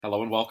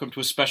Hello and welcome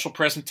to a special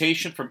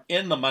presentation from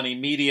In the Money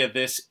Media.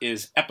 This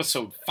is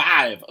episode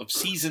 5 of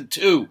season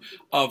 2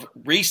 of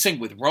Racing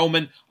with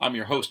Roman. I'm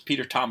your host,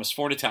 Peter Thomas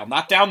Fortitow.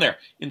 Not down there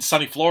in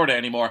sunny Florida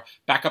anymore,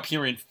 back up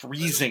here in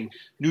freezing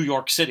New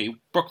York City,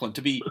 Brooklyn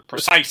to be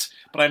precise.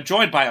 But I'm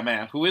joined by a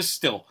man who is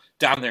still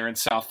down there in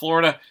South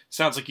Florida.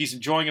 Sounds like he's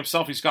enjoying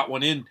himself. He's got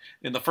one in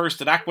the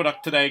first at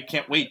Aqueduct today.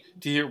 Can't wait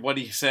to hear what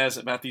he says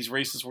about these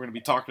races we're going to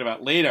be talking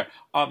about later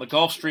on the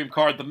Gulfstream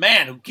card. The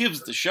man who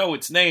gives the show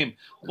its name,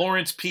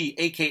 Lawrence P.,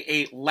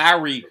 a.k.a.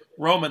 Larry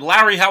Roman.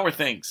 Larry, how are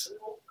things?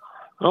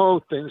 Oh,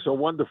 things are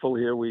wonderful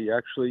here. We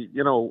actually,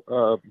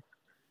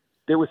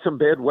 there was some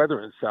bad weather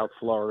in South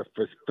Florida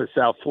for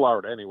South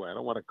Florida anyway. I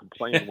don't want to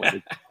complain when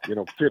it's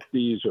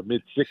 50s or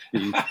mid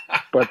 60s,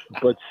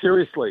 but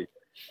seriously,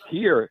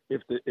 here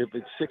if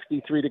it's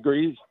 63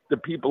 degrees, the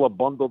people are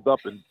bundled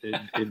up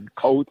in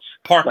coats,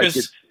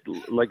 parkas,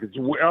 like it's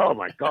oh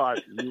my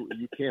God,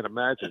 you can't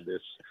imagine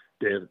this.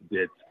 Their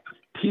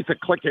teeth are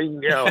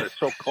clicking. It's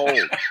so cold.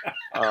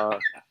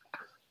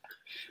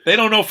 They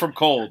don't know from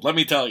cold, let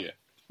me tell you.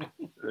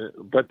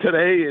 But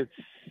today it's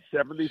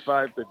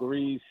 75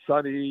 degrees,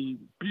 sunny,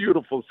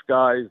 beautiful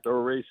skies. The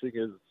racing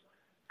is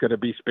going to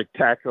be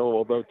spectacular,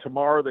 although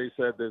tomorrow they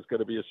said there's going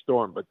to be a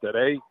storm. But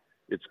today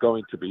it's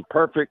going to be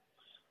perfect,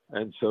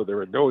 and so there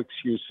are no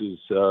excuses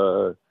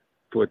for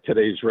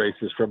today's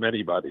races from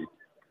anybody.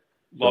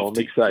 So I'm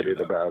excited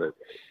about it.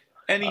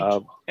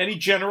 Any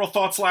general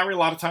thoughts, Larry? A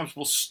lot of times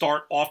we'll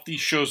start off these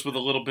shows with a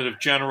little bit of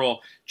general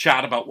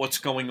chat about what's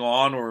going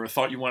on or a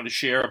thought you wanted to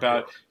share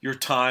about your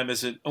time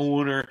as an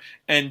owner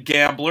and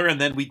gambler, and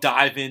then we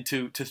dive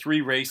into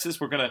 3 races.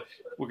 We're gonna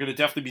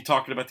definitely be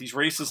talking about these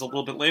races a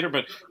little bit later,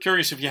 but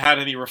curious if you had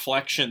any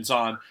reflections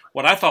on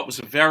what I thought was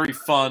a very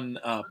fun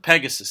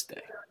Pegasus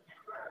Day.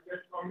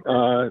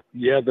 I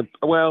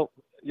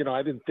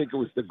didn't think it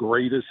was the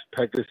greatest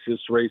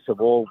Pegasus race of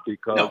all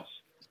because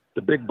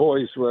the big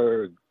boys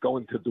were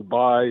going to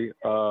Dubai,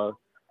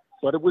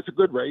 but it was a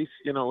good race.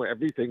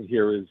 Everything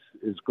here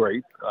is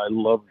great. I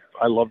love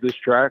this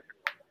track.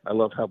 I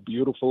love how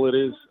beautiful it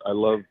is. I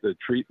love the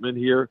treatment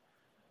here.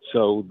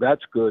 So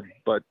that's good.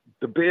 But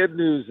the bad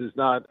news is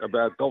not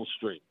about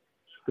Gulfstream.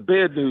 The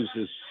bad news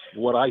is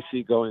what I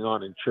see going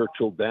on in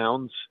Churchill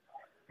Downs.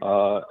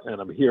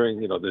 And I'm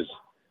hearing, there's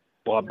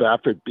Bob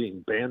Baffert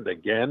being banned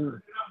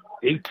again.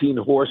 18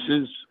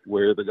 horses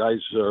where the guys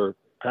are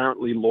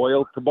apparently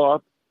loyal to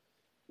Bob,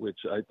 which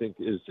I think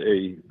is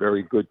a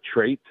very good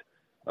trait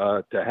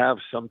to have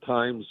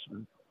sometimes,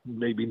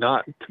 maybe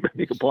not,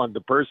 depending upon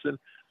the person.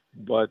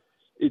 But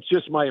it's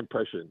just my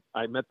impression.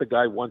 I met the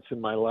guy once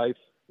in my life.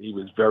 He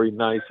was very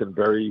nice and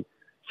very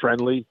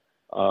friendly.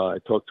 I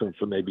talked to him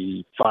for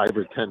maybe 5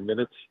 or 10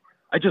 minutes.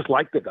 I just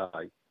like the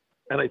guy,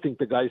 and I think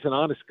the guy's an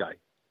honest guy.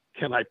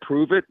 Can I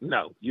prove it?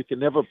 No, you can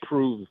never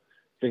prove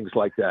things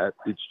like that.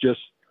 It's just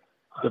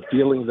the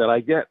feeling that I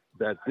get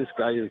that this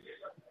guy is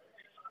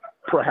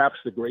perhaps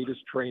the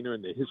greatest trainer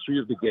in the history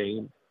of the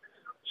game.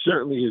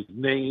 Certainly his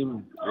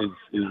name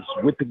is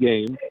with the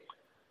game.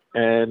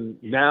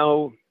 And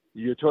now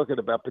you're talking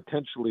about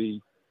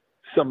potentially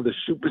some of the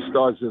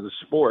superstars of the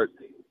sport.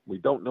 We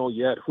don't know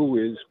yet who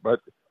is, but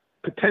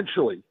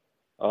potentially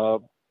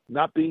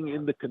not being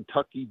in the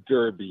Kentucky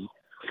Derby.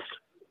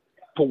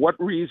 For what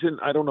reason?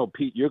 I don't know,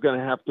 Pete. You're going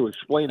to have to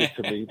explain it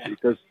to me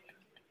because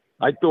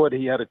I thought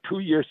he had a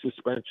 2-year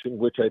suspension,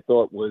 which I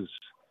thought was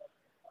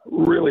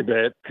really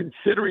bad,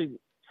 considering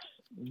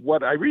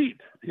what I read.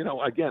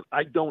 Again,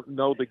 I don't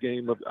know the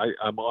game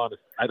I'm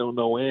honest. I don't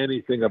know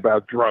anything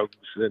about drugs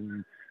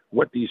and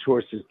what these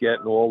horses get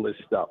and all this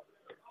stuff.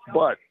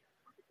 But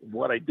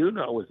what I do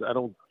know is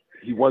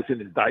he wasn't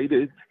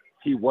indicted.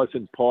 He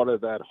wasn't part of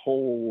that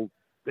whole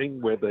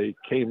thing where they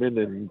came in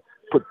and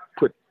put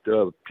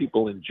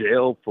people in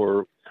jail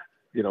for,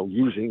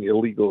 using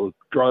illegal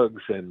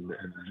drugs and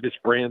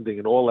misbranding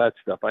and all that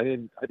stuff. I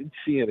didn't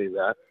see any of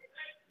that.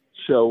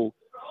 So,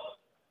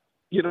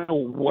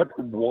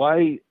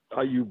 why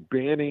are you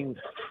banning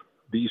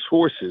these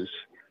horses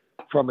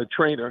from a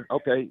trainer?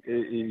 Okay,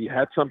 he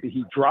had something.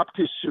 He dropped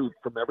his suit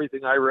from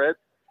everything I read.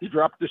 He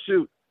dropped the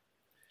suit.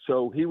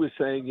 So he was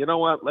saying, you know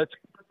what, let's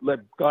let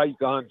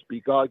bygones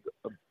be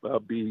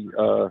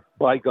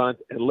bygones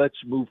and let's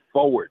move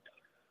forward.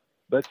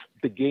 Let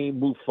the game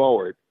move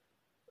forward.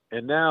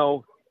 And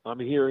now I'm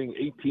hearing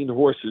 18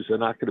 horses are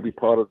not going to be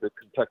part of the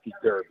Kentucky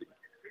Derby.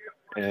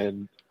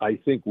 And I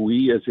think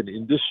we as an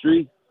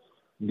industry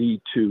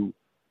need to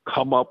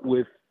come up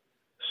with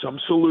some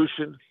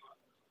solution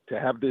to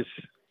have this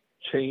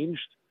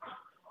changed.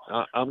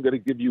 I'm going to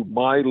give you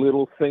my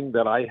little thing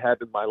that I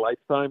had in my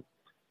lifetime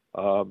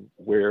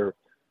where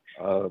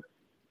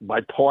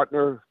my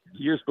partner,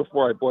 years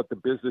before I bought the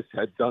business,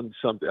 had done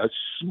something, a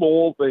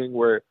small thing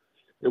where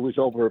it was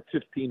over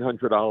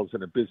 $1,500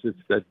 in a business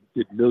that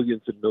did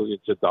millions and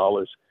millions of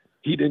dollars.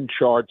 He didn't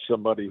charge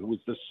somebody who was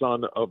the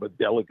son of a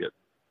delegate.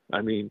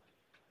 I mean,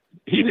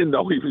 he didn't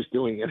know he was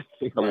doing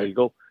anything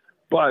illegal,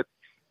 but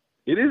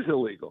it is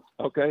illegal.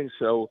 Okay.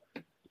 So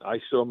I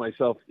saw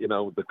myself,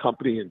 the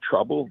company in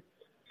trouble,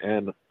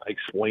 and I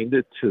explained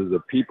it to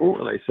the people,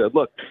 and I said,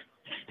 look,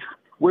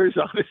 we're as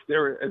honest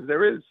there as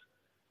there is.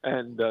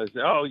 And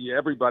oh yeah,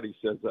 everybody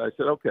says that. I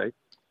said, okay,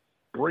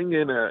 bring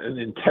in an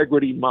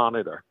integrity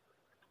monitor.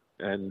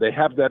 And they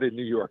have that in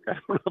New York. I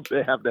don't know if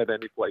they have that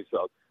anyplace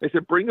else. They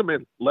said, bring them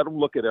in, let them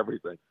look at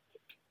everything.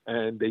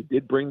 And they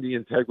did bring the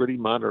integrity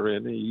monitor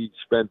in. He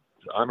spent,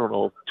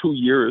 2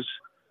 years.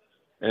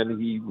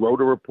 And he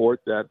wrote a report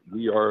that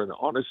we are an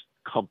honest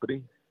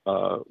company.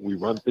 We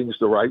run things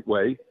the right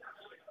way.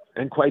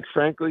 And quite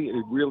frankly,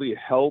 it really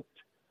helped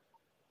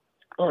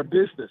our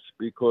business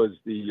because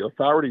the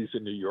authorities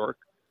in New York,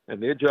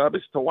 and their job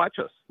is to watch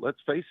us. Let's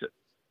face it.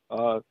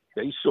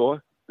 They saw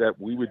that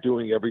we were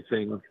doing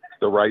everything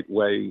the right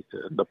way,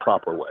 the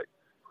proper way.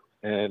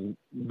 And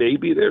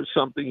maybe there's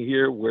something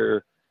here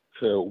where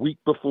a week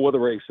before the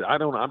race, I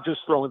don't know, I'm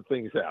just throwing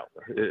things out.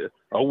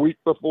 A week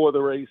before the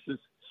races,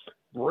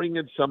 bring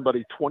in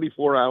somebody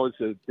 24 hours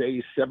a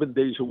day, 7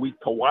 days a week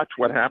to watch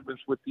what happens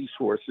with these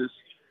horses.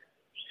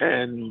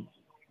 And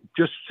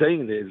just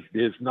saying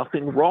there's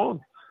nothing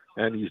wrong.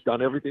 And he's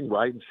done everything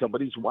right and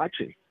somebody's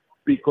watching.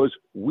 Because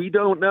we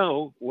don't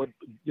know what,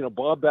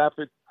 Bob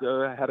Baffert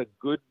had a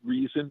good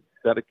reason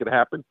that it could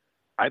happen.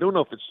 I don't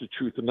know if it's the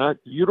truth or not.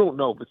 You don't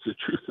know if it's the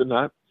truth or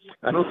not.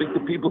 I don't think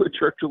the people at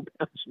Churchill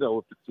Downs know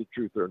if it's the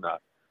truth or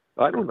not.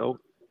 I don't know.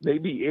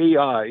 Maybe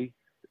AI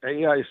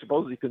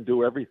supposedly can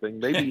do everything.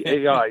 Maybe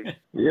AI.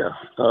 Yeah.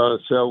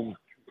 So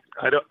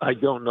I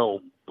don't know,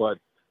 but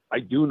I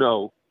do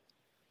know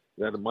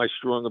that in my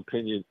strong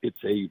opinion,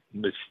 it's a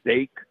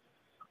mistake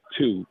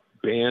to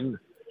ban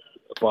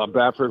Bob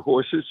Baffert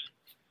horses.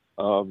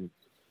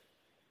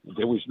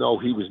 He was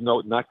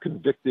not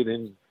convicted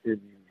in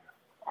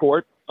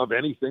court of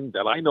anything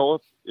that I know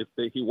of. If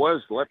he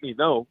was, let me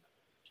know.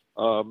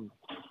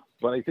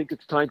 But I think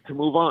it's time to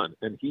move on.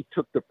 And he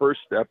took the first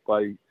step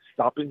by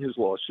stopping his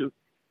lawsuit.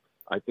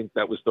 I think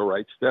that was the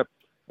right step.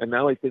 And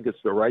now I think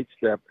it's the right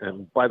step.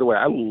 And by the way,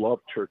 I love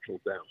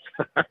Churchill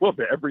Downs. I love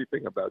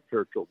everything about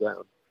Churchill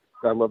Downs.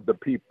 I love the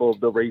people,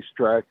 the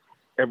racetrack.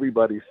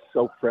 Everybody's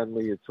so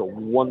friendly. It's a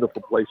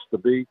wonderful place to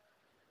be.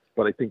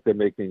 But I think they're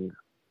making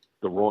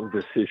the wrong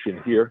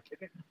decision here.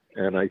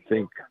 And I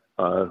think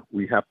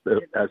we have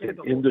to, as an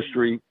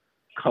industry,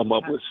 come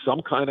up with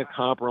some kind of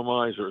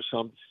compromise or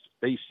some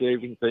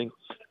space-saving thing.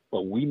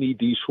 But we need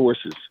these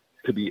horses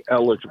to be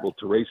eligible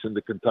to race in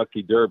the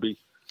Kentucky Derby.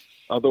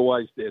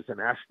 Otherwise, there's an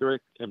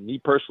asterisk. And me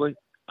personally,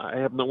 I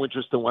have no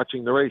interest in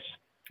watching the race.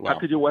 Wow. How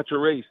could you watch a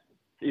race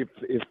if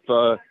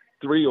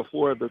 3 or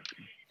 4 of the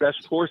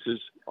best horses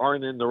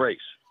aren't in the race?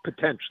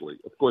 Potentially.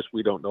 Of course,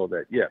 we don't know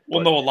that yet.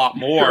 We'll know a lot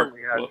more.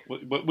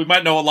 We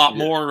might know a lot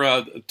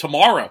more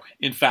tomorrow,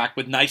 in fact,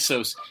 with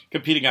Nisos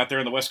competing out there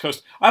on the West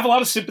Coast. I have a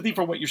lot of sympathy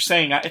for what you're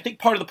saying. I think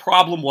part of the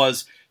problem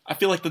was I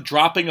feel like the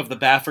dropping of the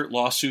Baffert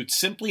lawsuit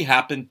simply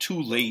happened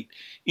too late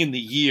in the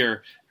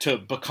year to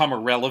become a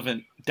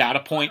relevant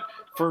data point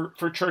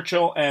for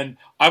Churchill. And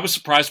I was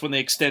surprised when they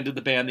extended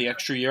the ban the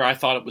extra year. I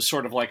thought it was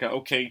sort of like a,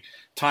 okay,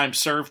 time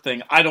served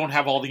thing. I don't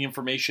have all the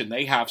information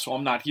they have, so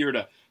I'm not here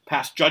to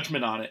pass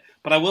judgment on it.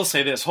 But I will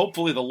say this,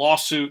 hopefully the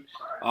lawsuit,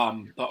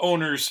 the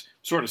owners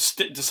sort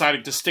of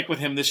deciding to stick with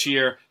him this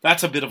year,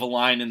 that's a bit of a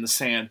line in the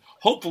sand.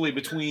 Hopefully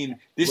between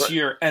this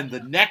year and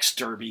the next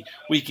Derby,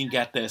 we can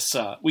get this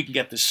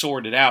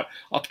sorted out.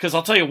 Because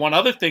I'll tell you one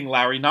other thing,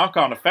 Larry,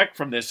 knock-on effect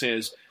from this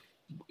is,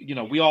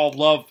 we all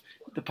love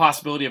the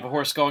possibility of a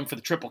horse going for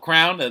the Triple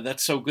Crown.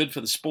 That's so good for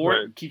the sport.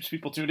 Right. It keeps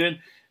people tuned in.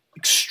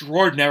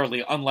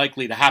 Extraordinarily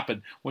unlikely to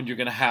happen when you're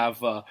going to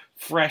have a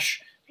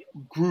fresh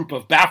group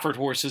of Baffert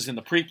horses in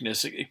the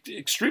Preakness.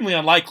 Extremely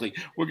unlikely.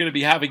 We're going to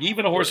be having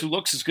even a horse who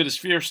looks as good as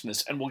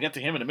Fierceness, and we'll get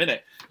to him in a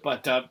minute,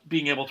 but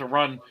being able to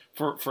run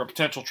for a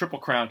potential Triple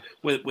Crown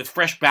with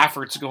fresh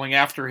Bafferts going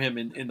after him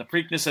in the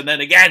Preakness, and then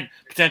again,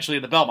 potentially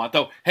in the Belmont.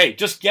 Though, hey,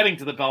 just getting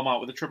to the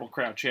Belmont with a Triple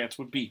Crown chance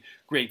would be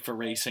great for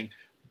racing.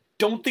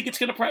 Don't think it's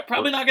going to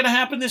probably not going to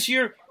happen this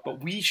year, but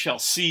we shall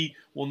see.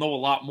 We'll know a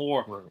lot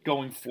more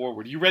going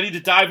forward. You ready to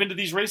dive into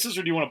these races,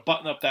 or do you want to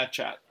button up that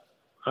chat?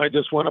 I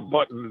just want to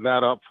button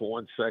that up for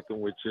 1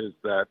 second, which is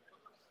that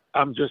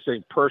I'm just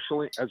saying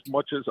personally, as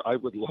much as I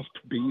would love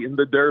to be in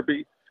the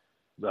Derby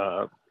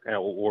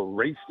or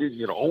race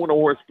it, own a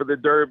horse for the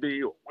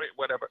Derby or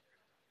whatever.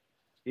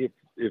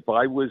 If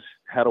I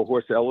had a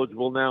horse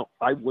eligible now,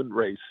 I wouldn't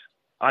race.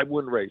 I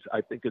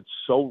think it's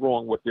so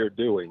wrong what they're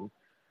doing.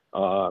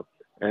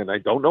 And I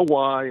don't know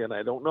why, and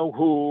I don't know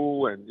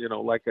who. And,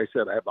 like I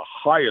said, I have the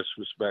highest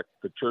respect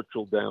for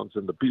Churchill Downs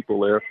and the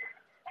people there.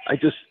 I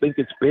just think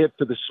it's bad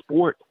for the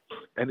sport,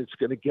 and it's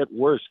going to get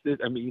worse.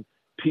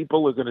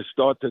 People are going to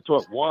start to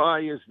talk,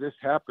 why is this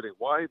happening?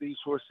 Why are these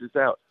horses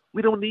out?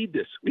 We don't need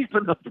this. We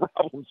have enough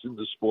problems in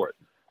the sport.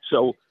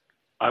 So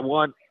I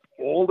want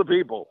all the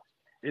people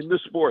in the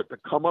sport to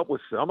come up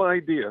with some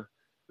idea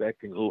that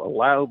can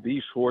allow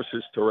these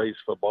horses to race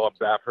for Bob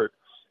Baffert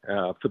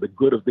for the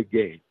good of the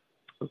game.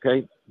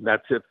 Okay?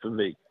 That's it for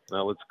me.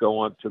 Now let's go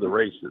on to the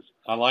races.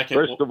 I like it.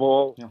 First of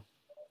all,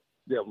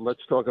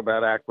 let's talk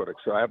about Aqueduct.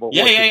 So I have a horse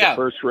in the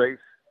first race.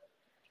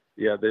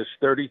 Yeah, there's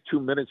 32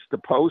 minutes to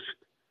post.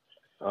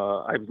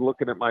 I'm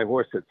looking at my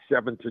horse at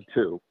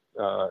 7-2.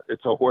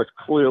 It's a horse.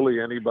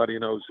 Clearly, anybody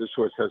knows this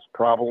horse has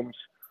problems.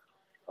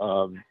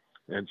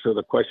 And so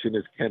the question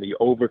is, can he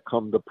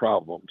overcome the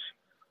problems?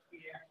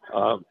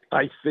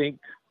 I think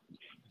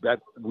that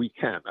we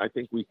can. I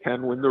think we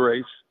can win the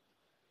race.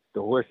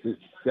 The horse is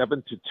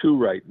 7-2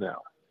 right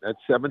now. At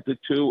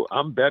 7-2,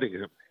 I'm betting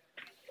him.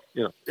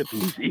 You know, if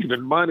he's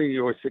even money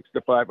or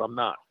 6-5, I'm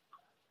not.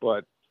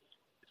 But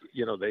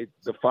you know, the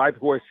 5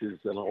 horses,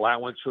 an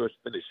allowance horse,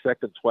 finished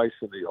second twice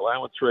in the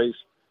allowance race.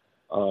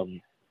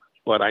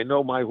 But I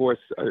know my horse,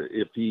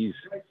 if he's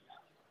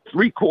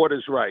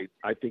 3/4 right,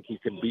 I think he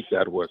can beat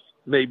that horse.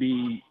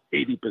 Maybe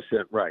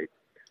 80% right.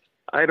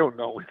 I don't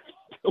know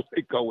until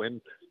they go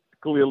in.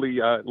 Clearly,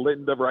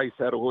 Linda Rice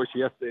had a horse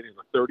yesterday in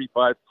the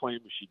 35 claim.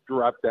 She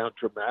dropped down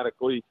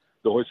dramatically.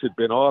 The horse had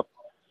been off,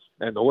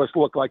 and the horse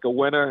looked like a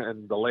winner.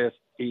 And the last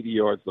 80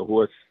 yards, the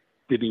horse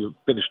didn't even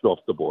finish off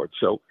the board.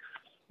 So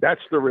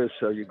that's the risk.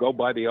 So you go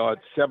by the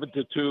odds: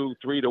 7-2,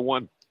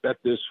 3-1. Bet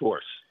this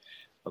horse.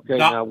 Okay,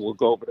 now we'll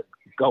go over to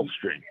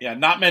Gulfstream. Yeah,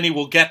 not many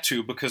will get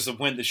to because of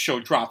when the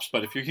show drops.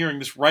 But if you're hearing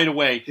this right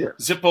away,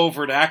 zip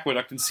over to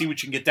Aqueduct and see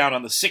what you can get down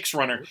on the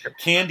 6-runner,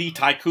 Candy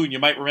Tycoon. You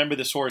might remember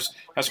this horse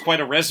has quite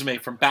a resume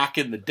from back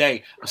in the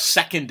day. A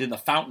second in the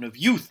Fountain of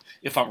Youth,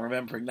 if I'm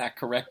remembering that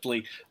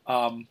correctly.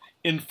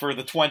 In for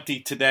the 20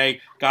 today.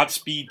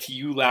 Godspeed to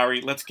you,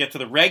 Larry. Let's get to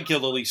the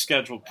regularly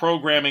scheduled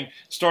programming,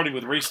 starting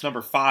with race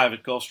number 5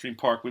 at Gulfstream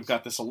Park. We've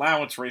got this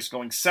allowance race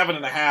going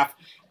 7.5.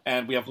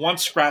 And we have one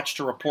scratch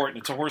to report, and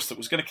it's a horse that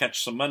was going to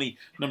catch some money,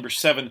 number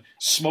 7,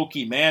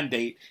 Smoky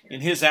Mandate. In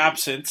his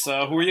absence,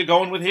 who are you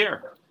going with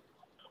here?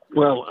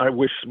 Well, I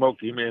wish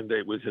Smoky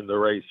Mandate was in the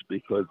race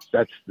because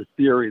that's the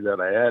theory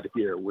that I had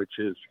here, which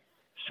is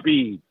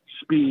speed,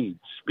 speed,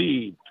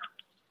 speed.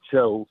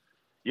 So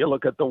you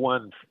look at the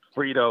one,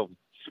 Frito,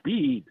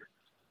 speed.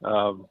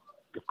 Of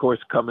course,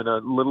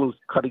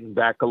 cutting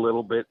back a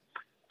little bit.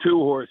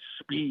 2-horse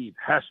speed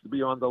has to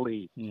be on the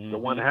lead. Mm-hmm. The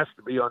 1 has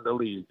to be on the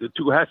lead. The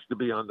 2 has to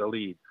be on the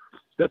lead.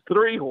 The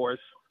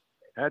 3-horse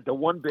had the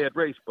 1 bad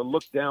race, but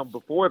look down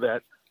before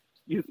that,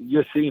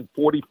 you're seeing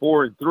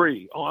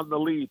 44-3 on the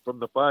lead from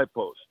the 5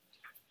 post.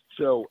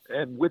 So,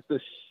 and with the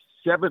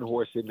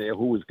 7-horse in there,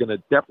 who was going to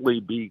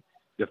definitely be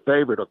the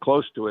favorite or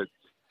close to it,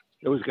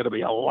 there was going to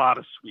be a lot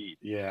of speed.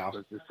 Yeah.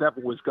 Because the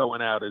 7 was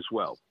going out as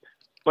well.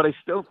 But I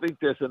still think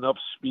there's enough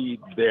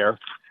speed there.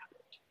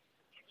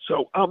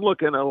 So I'm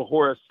looking at a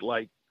horse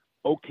like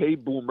OK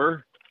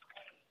Boomer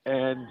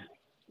and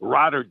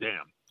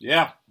Rotterdam.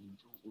 Yeah.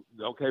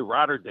 Okay,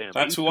 Rotterdam.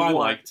 That's who I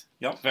liked.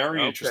 Yep,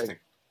 very interesting.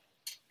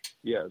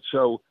 Yeah,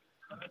 so,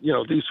 you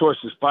know, these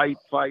horses fight.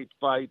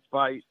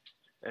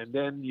 And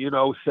then,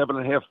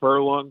 7.5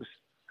 furlongs,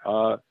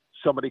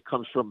 somebody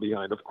comes from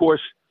behind. Of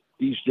course,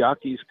 these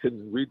jockeys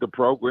can read the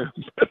program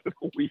better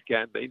than we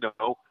can. They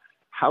know.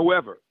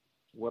 However,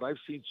 what I've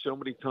seen so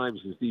many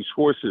times is these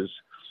horses,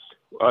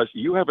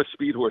 you have a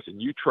speed horse and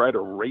you try to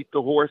rate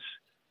the horse,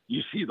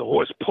 you see the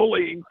horse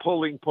pulling,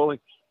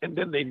 and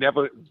then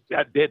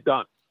they're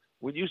done.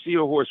 When you see a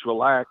horse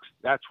relax,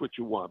 that's what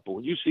you want. But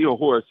when you see a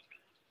horse,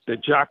 the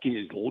jockey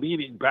is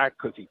leaning back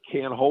because he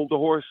can't hold the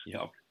horse,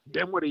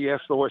 then when he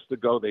asks the horse to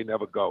go, they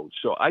never go.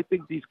 So I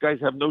think these guys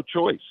have no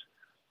choice.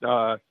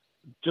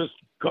 Just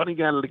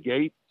gunning out of the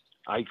gate,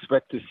 I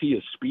expect to see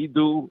a speed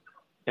duel,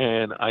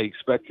 and I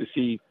expect to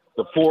see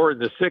the 4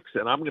 and the 6,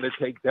 and I'm going to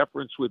take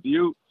deference with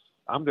you.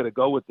 I'm going to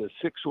go with the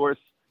 6-horse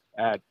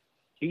at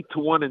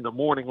 8-1 in the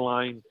morning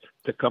line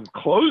to come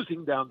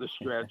closing down the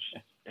stretch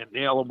and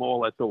nail them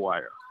all at the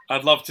wire.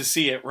 I'd love to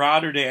see it.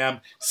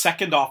 Rotterdam,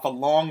 second off a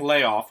long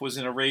layoff, was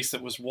in a race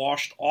that was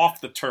washed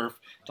off the turf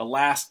the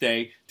last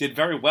day. Did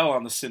very well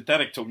on the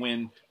synthetic to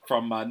win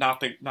from not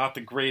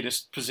the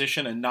greatest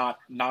position and not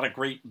a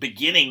great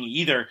beginning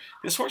either.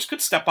 This horse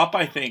could step up,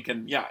 I think,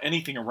 and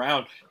anything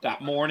around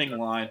that morning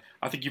line.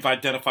 I think you've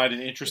identified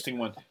an interesting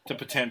one to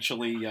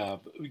potentially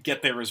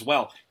get there as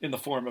well in the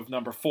form of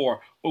number 4,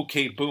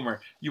 OK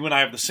Boomer. You and I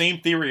have the same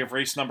theory of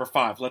race number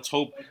 5. Let's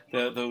hope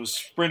those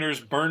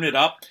sprinters burn it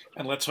up,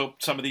 and let's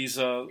hope some of these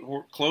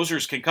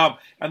closers can come.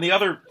 And the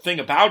other thing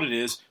about it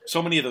is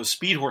so many of those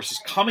speed horses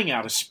coming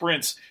out of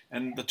sprints,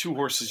 and the 2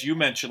 horses you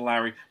mentioned,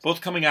 Larry,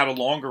 both coming out of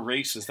longer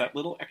races, that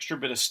little extra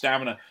bit of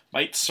stamina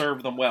might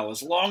serve them well,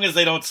 as long as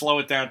they don't slow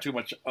it down too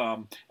much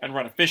and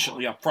run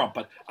efficiently up front.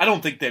 But I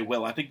don't think they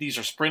will. I think these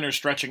are sprinters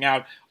stretching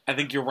out. I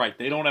think you're right.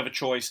 They don't have a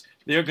choice.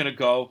 They're going to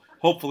go.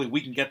 Hopefully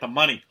we can get the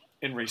money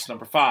in race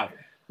number 5.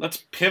 Let's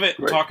pivot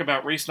and talk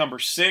about race number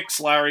 6,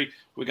 Larry.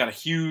 We got a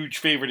huge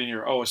favorite in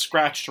here. A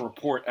scratch to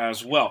report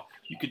as well.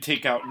 You could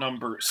take out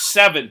number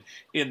 7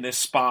 in this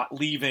spot,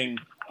 leaving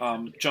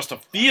just a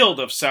field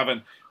of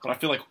 7. But I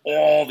feel like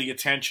all the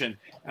attention,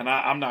 and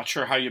I'm not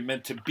sure how you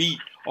meant to beat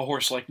a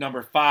horse like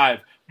number 5,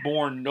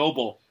 Born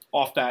Noble,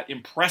 off that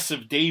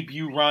impressive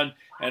debut run.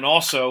 And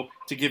also,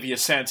 to give you a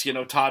sense,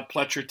 Todd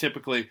Pletcher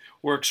typically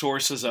works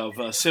horses of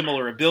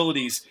similar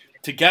abilities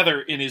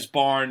together in his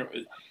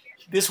barn.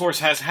 This horse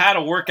has had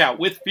a workout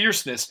with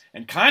Fierceness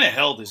and kind of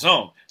held his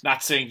own.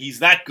 Not saying he's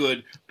that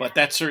good, but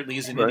that certainly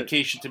is an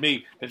indication to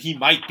me that he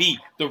might be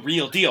the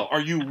real deal. Are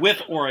you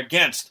with or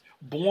against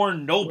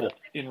Born Noble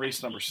in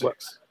race number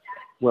 6.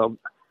 Well,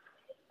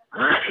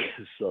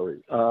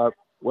 sorry.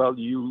 Well,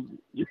 you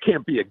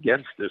can't be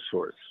against this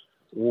horse.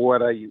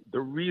 The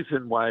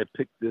reason why I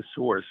picked this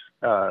horse,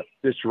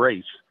 this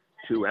race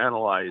to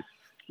analyze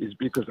is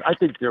because I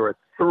think there are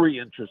 3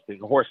 interesting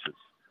horses.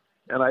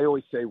 And I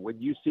always say, when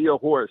you see a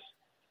horse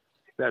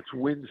that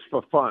wins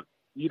for fun,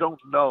 you don't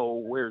know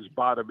where his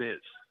bottom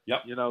is.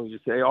 Yep. You know, you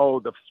say, oh,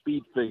 the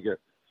speed figure.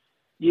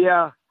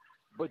 Yeah,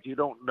 but you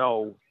don't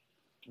know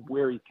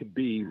where he can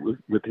be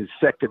with his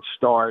second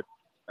start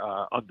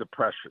under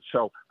pressure.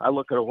 So I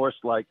look at a horse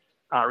like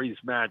Ari's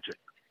Magic,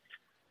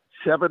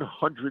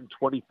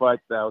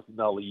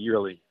 $725,000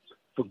 yearly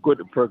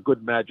for a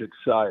good Magic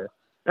sire.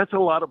 That's a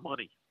lot of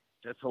money.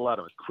 That's a lot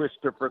of it.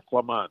 Christopher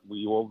Clement,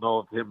 we all know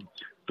of him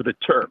for the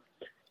turf.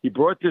 He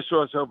brought this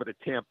horse over to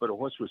Tampa. The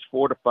horse was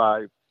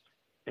 4-5,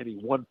 and he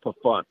won for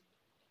fun.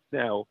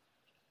 Now,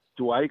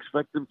 do I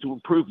expect him to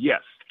improve?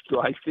 Yes. Do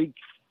I think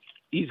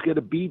he's going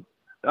to beat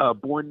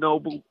Born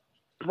Noble?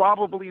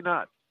 Probably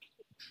not.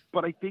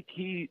 But I think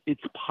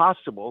it's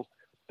possible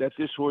that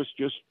this horse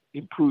just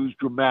improves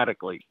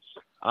dramatically.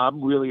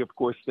 I'm really, of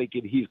course,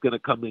 thinking he's going to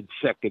come in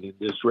second in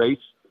this race.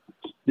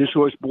 This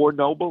horse, Born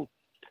Noble,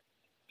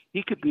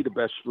 he could be the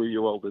best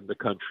 3-year-old in the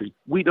country.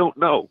 We don't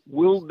know.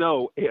 We'll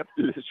know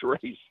after this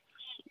race.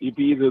 If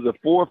either the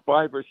 4,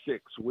 5, or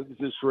 6 wins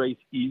this race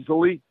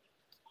easily,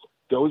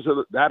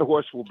 that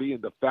horse will be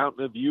in the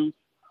fountain of youth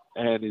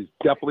and is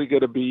definitely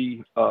going to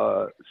be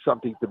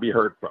something to be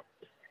heard from.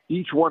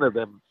 Each one of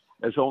them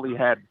has only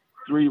had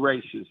 1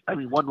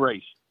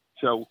 race.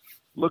 So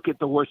look at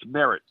the horse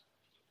Merit.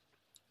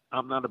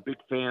 I'm not a big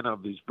fan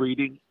of his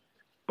breeding,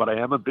 but I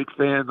am a big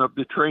fan of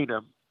the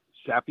trainer,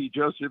 Sappy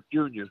Joseph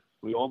Jr.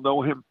 We all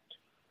know him.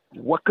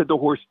 What could the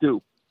horse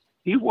do?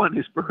 He won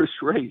his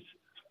first race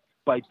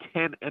by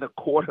 10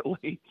 1/4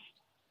 lengths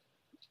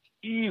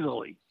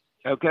easily.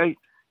 Okay?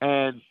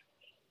 And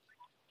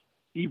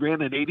he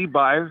ran an 80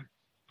 buyer.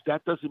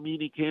 That doesn't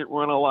mean he can't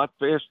run a lot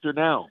faster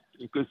now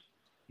because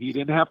he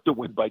didn't have to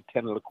win by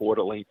 10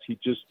 1/4 lengths. He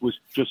was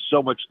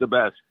so much the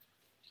best.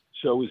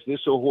 So is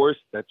this a horse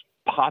that's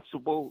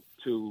possible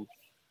to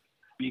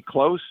be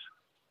close,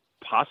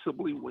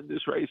 possibly win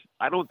this race?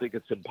 I don't think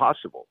it's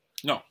impossible.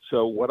 No.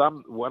 So what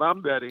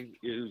I'm betting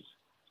is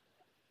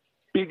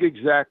big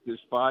exact is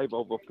 5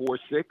 over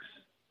 4-6,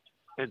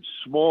 and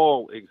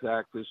small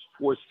exact is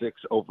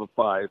 4-6 over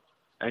 5.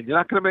 And you're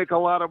not going to make a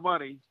lot of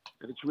money,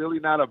 and it's really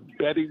not a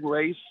betting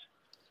race.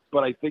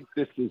 But I think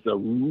this is a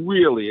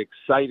really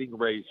exciting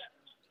race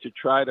to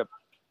try to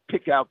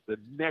pick out the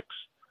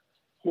next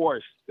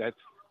horse that's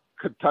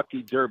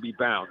Kentucky Derby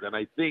bound. And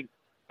I think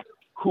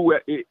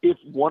if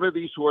one of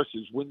these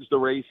horses wins the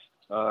race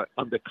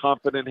under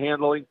confident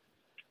handling,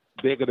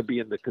 they're going to be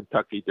in the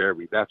Kentucky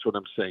Derby. That's what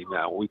I'm saying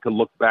now. We can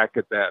look back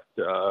at that,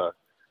 a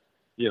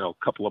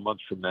couple of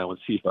months from now and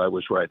see if I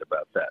was right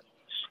about that.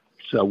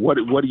 So what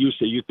do you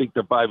say? You think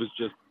the 5 is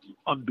just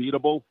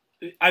unbeatable?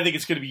 I think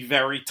it's going to be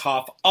very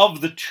tough.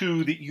 Of the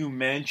 2 that you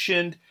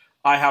mentioned,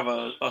 I have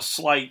a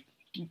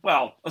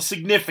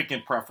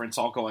significant preference,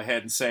 I'll go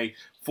ahead and say,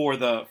 for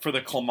the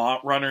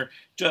Clement runner,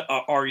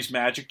 Ari's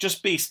Magic,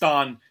 just based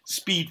on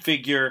speed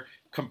figure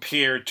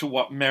compared to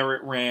what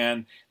Merit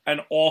ran,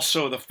 and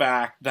also the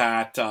fact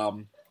that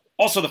the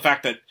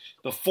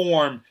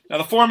form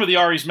of the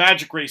Ari's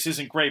Magic race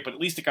isn't great, but at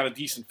least it got a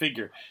decent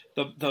figure.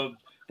 The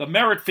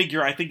Merit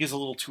figure, I think, is a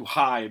little too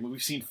high. I mean,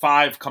 we've seen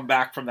 5 come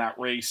back from that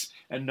race,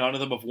 and none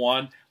of them have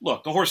won.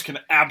 Look, the horse can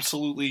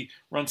absolutely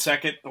run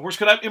second. The horse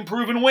could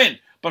improve and win.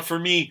 But for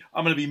me,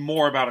 I'm going to be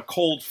more about a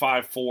cold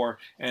 5-4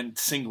 and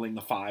singling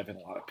the 5 in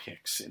a lot of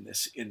picks in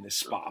this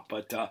spot.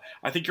 But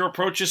I think your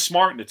approach is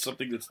smart, and it's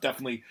something that's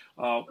definitely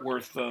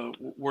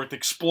worth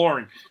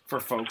exploring for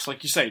folks.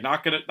 Like you say,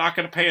 not going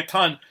to pay a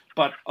ton,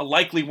 but a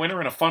likely winner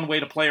and a fun way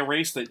to play a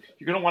race that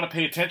you're going to want to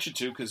pay attention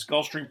to, because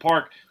Gulfstream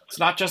Park, it's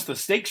not just the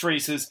stakes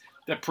races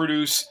that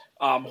produce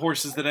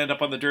horses that end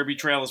up on the Derby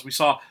Trail, as we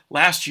saw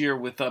last year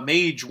with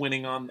Mage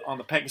winning on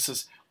the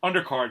Pegasus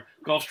undercard.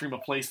 Gulfstream, a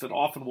place that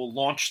often will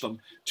launch them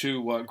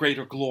to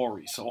greater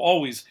glory. So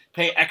always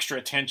pay extra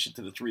attention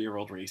to the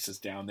 3-year-old races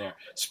down there.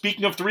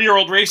 Speaking of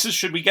 3-year-old races,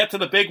 should we get to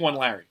the big one,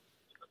 Larry?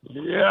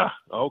 Yeah.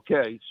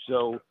 Okay.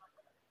 So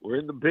we're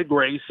in the big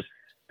race,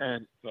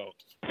 and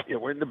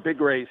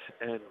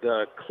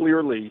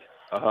clearly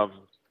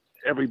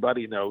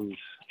everybody knows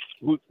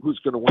who's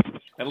going to win.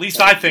 At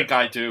least I think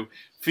I do.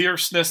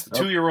 Fierceness, the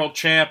 2-year-old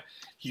champ.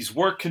 He's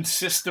worked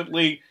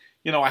consistently.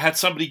 I had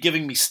somebody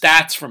giving me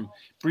stats from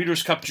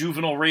Breeders' Cup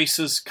juvenile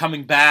races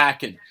coming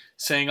back and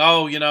saying,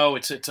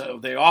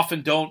 they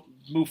often don't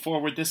move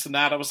forward, this and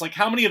that. I was like,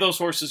 how many of those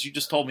horses you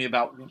just told me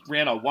about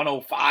ran a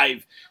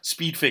 105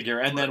 speed figure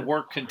and then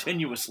worked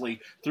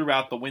continuously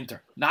throughout the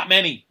winter? Not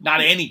many,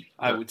 not any,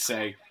 I would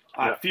say.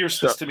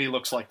 Fierceness to me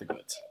looks like the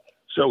goods.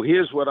 So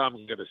here's what I'm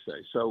going to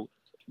say. So,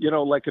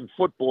 like in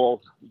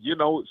football, you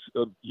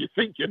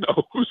think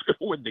who's going to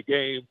win the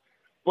game,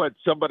 but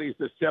somebody's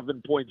a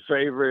 7-point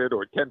favorite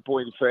or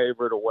 10-point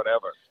favorite or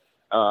whatever.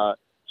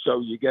 So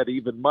you get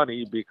even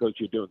money because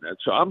you're doing that.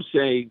 So I'm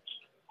saying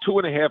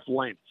 2.5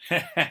 lengths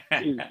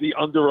is the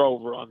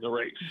under-over on the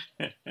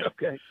race.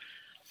 Okay?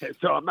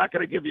 So I'm not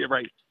going to give you a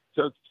rate.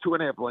 So it's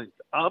 2.5 lengths.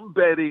 I'm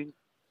betting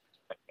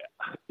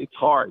it's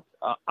hard.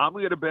 I'm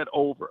going to bet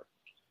over.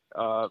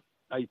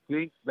 I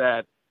think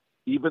that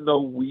even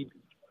though we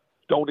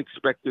don't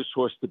expect this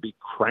horse to be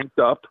cranked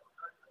up,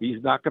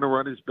 he's not going to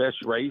run his best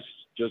race,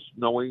 just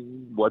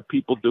knowing what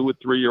people do with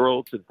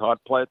 3-year-olds and Todd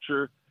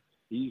Pletcher.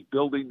 He's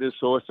building this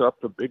horse up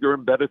for bigger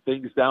and better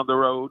things down the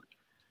road.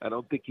 I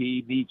don't think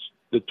he needs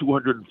the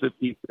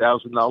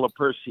 $250,000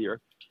 purse here.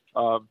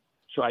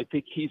 So I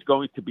think he's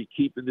going to be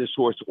keeping this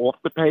horse off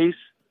the pace.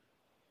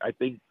 I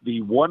think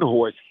the one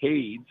horse,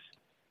 Hades,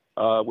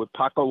 with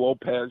Paco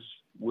Lopez,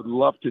 would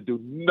love to do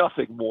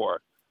nothing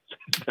more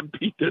than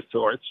beat this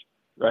horse,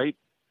 right?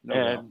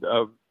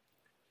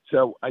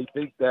 So I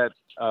think that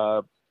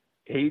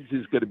Hades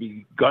is going to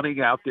be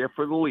gunning out there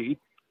for the lead.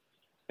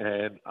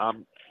 And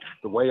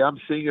the way I'm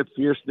seeing it,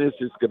 Fierceness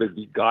is going to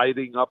be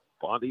guiding up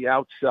on the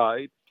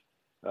outside.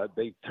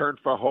 They turn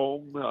for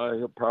home.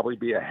 He'll probably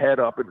be a head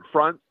up in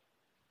front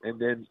and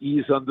then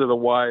ease under the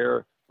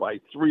wire by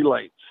 3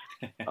 lengths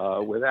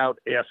without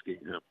asking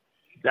him.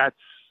 That's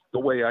the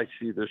way I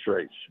see this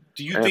race.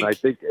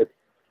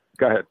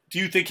 Go ahead. Do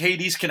you think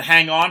Hades can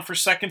hang on for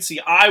second? See,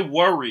 I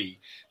worry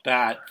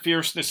that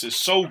Fierceness is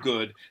so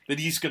good that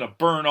he's going to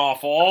burn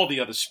off all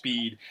the other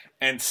speed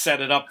and set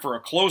it up for a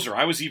closer.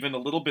 I was even a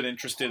little bit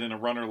interested in a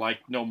runner like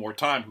No More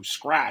Time, who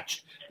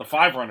scratched the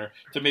 5 runner,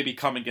 to maybe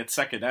come and get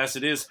second. As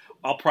it is,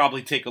 I'll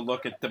probably take a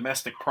look at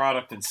Domestic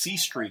Product and C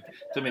Street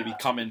to maybe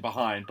come in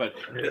behind. But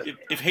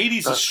if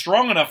Hades is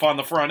strong enough on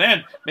the front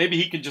end, maybe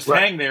he can just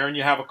hang there and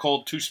you have a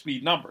cold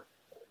 2-speed number.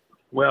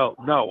 Well,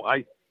 no,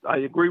 I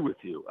agree with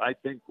you. I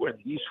think when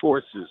these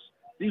horses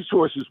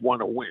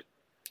want to win.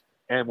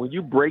 And when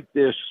you break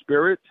their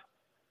spirit,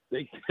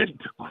 they tend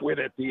to quit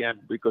at the end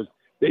because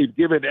they've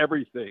given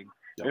everything.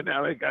 Yep. And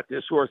now they got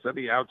this horse on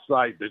the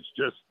outside that's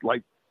just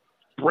like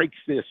breaks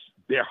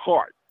their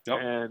heart. Yep.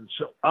 And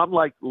so I'm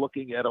like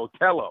looking at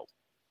Otello.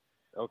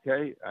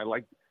 Okay? I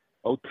like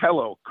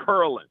Otello,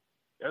 Curlin,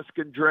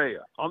 Escandrea,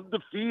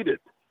 undefeated.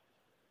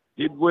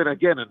 Did win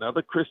again,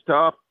 another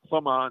Christophe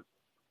Clement.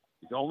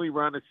 He's only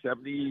run a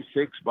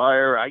 76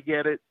 buyer. I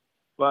get it.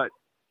 But,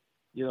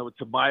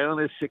 it's a mile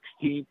and a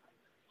 16th.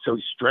 So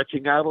he's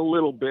stretching out a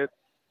little bit.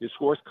 His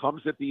horse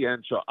comes at the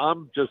end. So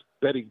I'm just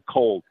betting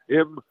cold.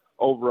 Him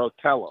over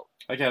Otello.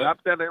 I get it. Not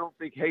that I don't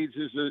think Hayes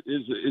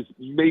is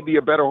maybe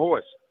a better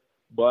horse.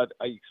 But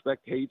I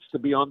expect Hayes to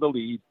be on the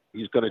lead.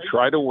 He's going to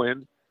try to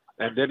win.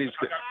 And then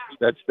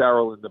that's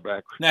Darryl in the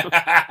back.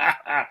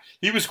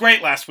 He was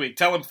great last week.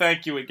 Tell him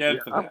thank you again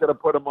for that. I'm going to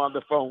put him on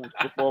the phone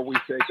before we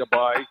say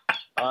goodbye.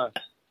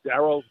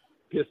 Darryl,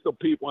 Pistol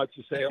Pete wants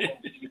to say hello.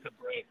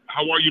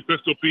 How are you,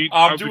 Pistol Pete?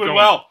 I'm doing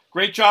well.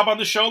 Great job on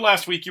the show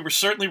last week. You were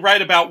certainly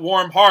right about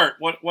Warm Heart.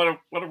 What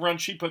a run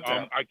she put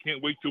down. I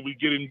can't wait till we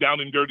get him down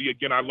and dirty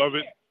again. I love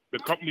it. The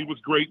company was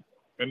great,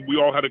 and we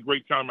all had a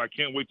great time. I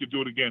can't wait to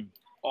do it again.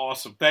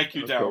 Awesome. Thank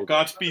you, Darryl.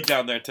 Godspeed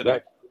down there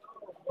today.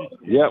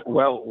 Yeah,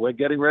 well, we're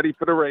getting ready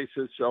for the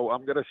races, so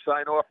I'm going to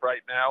sign off right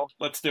now.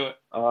 Let's do it.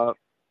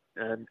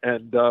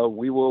 And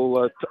we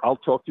will. I'll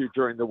talk to you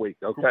during the week.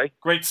 Okay.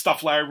 Great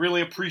stuff, Larry.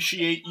 Really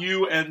appreciate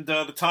you and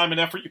the time and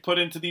effort you put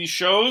into these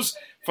shows.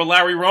 For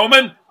Larry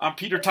Roman, I'm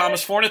Peter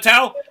Thomas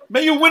Fornatale.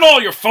 May you win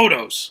all your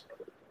photos.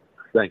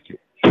 Thank you.